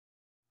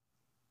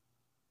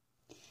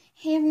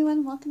Hey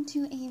everyone, welcome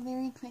to a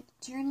very quick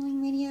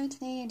journaling video.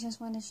 Today I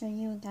just want to show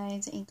you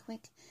guys a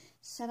quick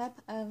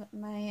setup of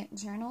my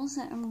journals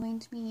that I'm going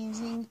to be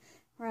using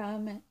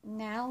from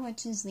now,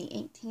 which is the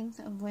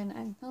 18th of when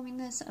I'm filming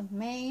this of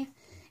May,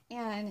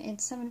 and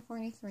it's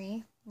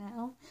 7:43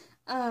 now.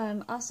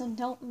 Also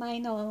don't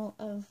mind all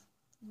of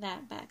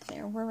that back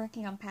there. We're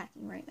working on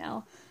packing right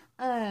now.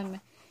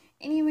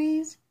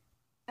 Anyways,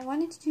 I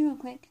wanted to do a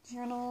quick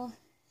journal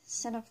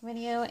setup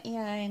video,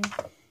 and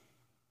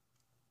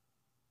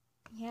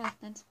yeah,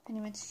 that's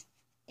pretty much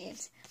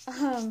it.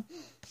 The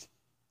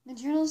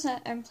journals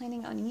that I'm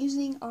planning on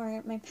using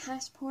are my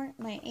Passport,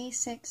 my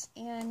A6,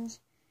 and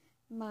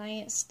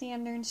my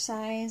standard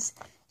size.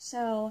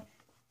 So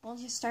we'll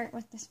just start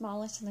with the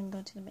smallest and then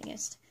go to the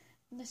biggest.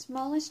 The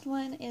smallest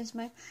one is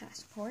my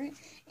Passport,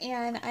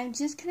 and I've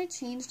just kind of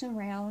changed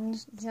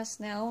around just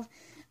now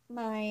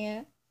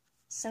my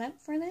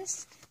setup for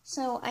this.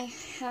 So I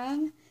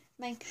have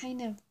my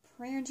kind of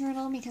prayer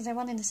journal because I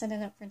wanted to set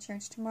it up for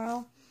church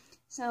tomorrow.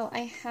 So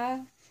I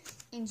have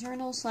a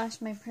journal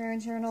slash my prayer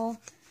journal,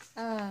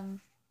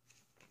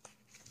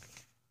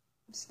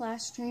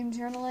 slash dream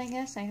journal, I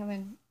guess. I have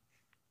a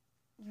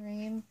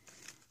dream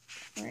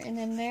written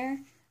in there,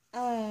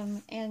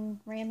 and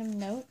random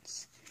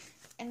notes.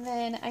 And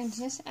then I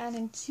just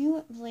added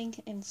 2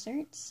 blank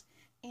inserts,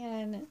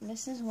 and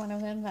this is one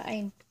of them that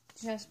I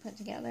just put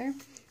together.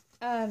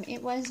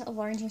 It was a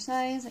larger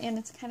size, and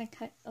it's kind of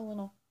cut a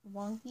little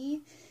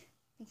wonky,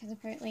 because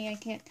apparently I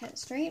can't cut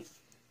straight.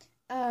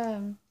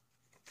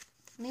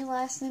 The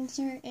last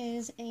insert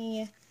is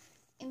a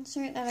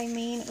insert that I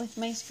made with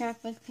my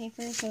scrapbook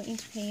paper, so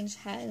each page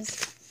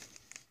has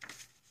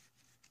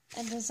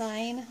a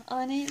design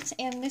on it,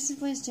 and this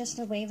was just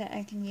a way that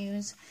I can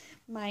use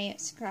my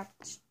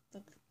scrapbook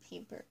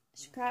paper,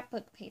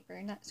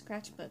 not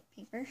scratchbook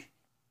paper,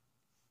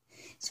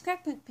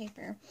 scrapbook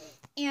paper,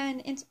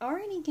 and it's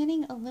already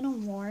getting a little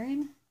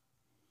worn,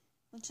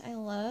 which I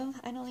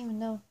love. I don't even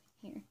know,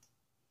 here,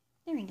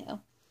 there we go.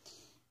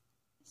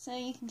 So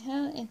you can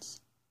tell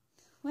it's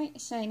quite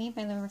shiny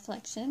by the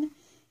reflection,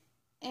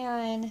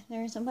 and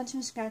there's a bunch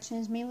of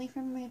scratches, mainly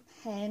from my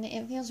pen.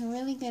 It feels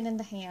really good in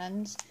the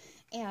hands,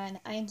 and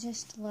I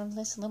just love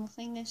this little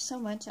thing so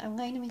much. I'm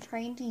going to be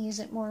trying to use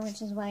it more,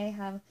 which is why I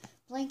have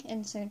blank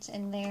inserts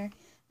in there.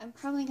 I'm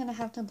probably going to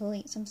have to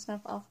delete some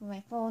stuff off of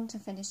my phone to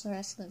finish the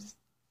rest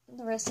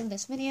of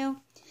this video,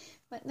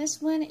 but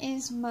this one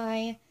is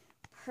my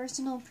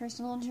personal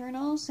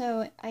journal,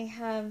 so I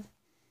have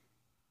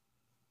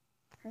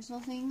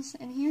personal things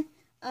in here.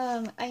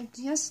 I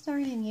just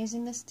started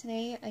using this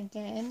today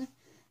again.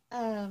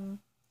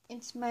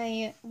 It's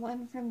my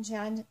one from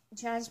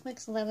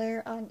Jazzbooks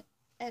Leather on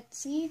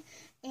Etsy,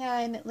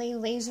 and they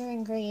laser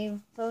engrave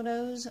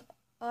photos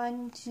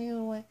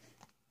onto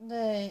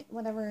the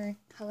whatever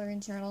color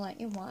journal that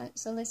you want.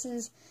 So this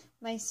is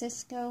my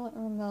Cisco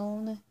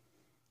Ramon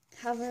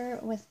cover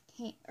with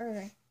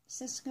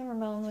Cisco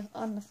Ramon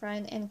on the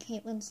front and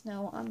Caitlin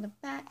Snow on the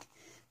back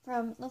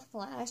from The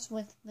Flash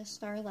with the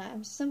Star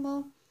Labs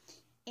symbol.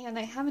 And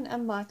I have an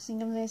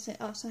unboxing of this.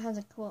 It also has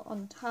a quote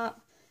on the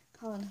top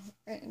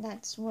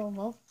that's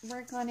will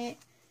work on it.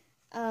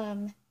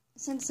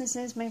 Since this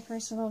is my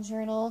personal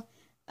journal,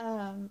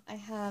 I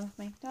have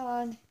my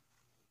dog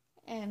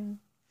and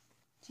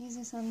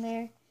Jesus on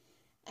there.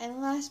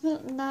 And last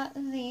but not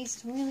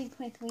least, really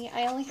quickly,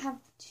 I only have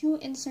 2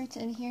 inserts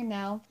in here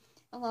now,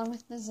 along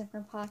with the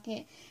zipper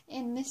pocket,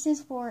 and this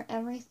is for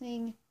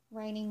everything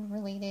writing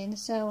related,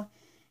 so,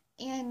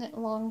 and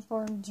long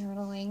form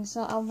journaling,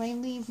 so I'll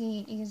mainly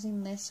be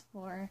using this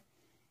for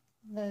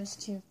those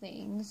 2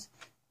 things.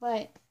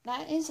 But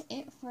that is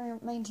it for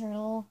my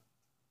journal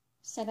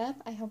setup.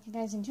 I hope you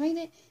guys enjoyed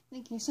it.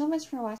 Thank you so much for watching.